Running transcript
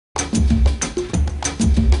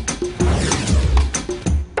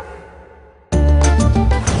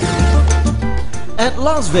At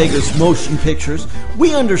Las Vegas Motion Pictures,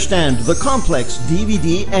 we understand the complex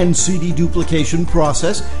DVD and CD duplication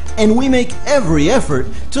process, and we make every effort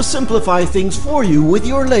to simplify things for you with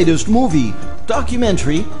your latest movie,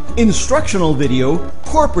 documentary, instructional video,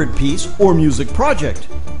 corporate piece, or music project.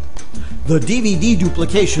 The DVD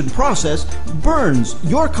duplication process burns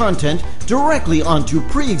your content directly onto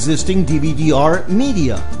pre-existing DVD-R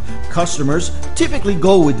media. Customers typically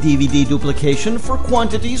go with DVD duplication for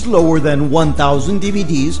quantities lower than 1,000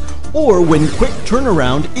 DVDs or when quick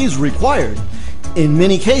turnaround is required. In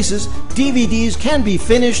many cases, DVDs can be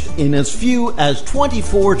finished in as few as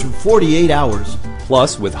 24 to 48 hours.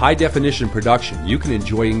 Plus, with high-definition production, you can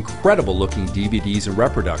enjoy incredible-looking DVDs in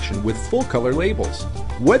reproduction with full-color labels.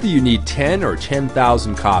 Whether you need 10 or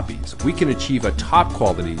 10,000 copies, we can achieve a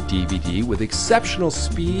top-quality DVD with exceptional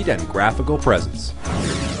speed and graphical presence.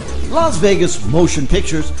 Las Vegas Motion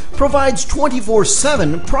Pictures provides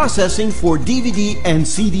 24/7 processing for DVD and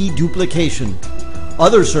CD duplication.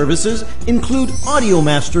 Other services include audio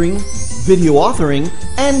mastering, video authoring,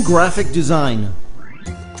 and graphic design.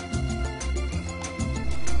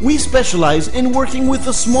 We specialize in working with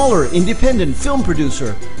the smaller independent film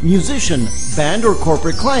producer, musician, band, or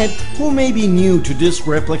corporate client who may be new to disc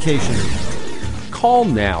replication. Call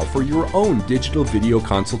now for your own digital video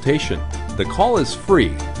consultation. The call is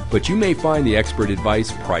free, but you may find the expert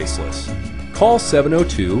advice priceless. Call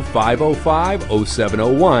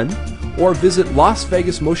 702-505-0701 or visit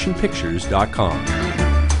LasVegasMotionPictures.com.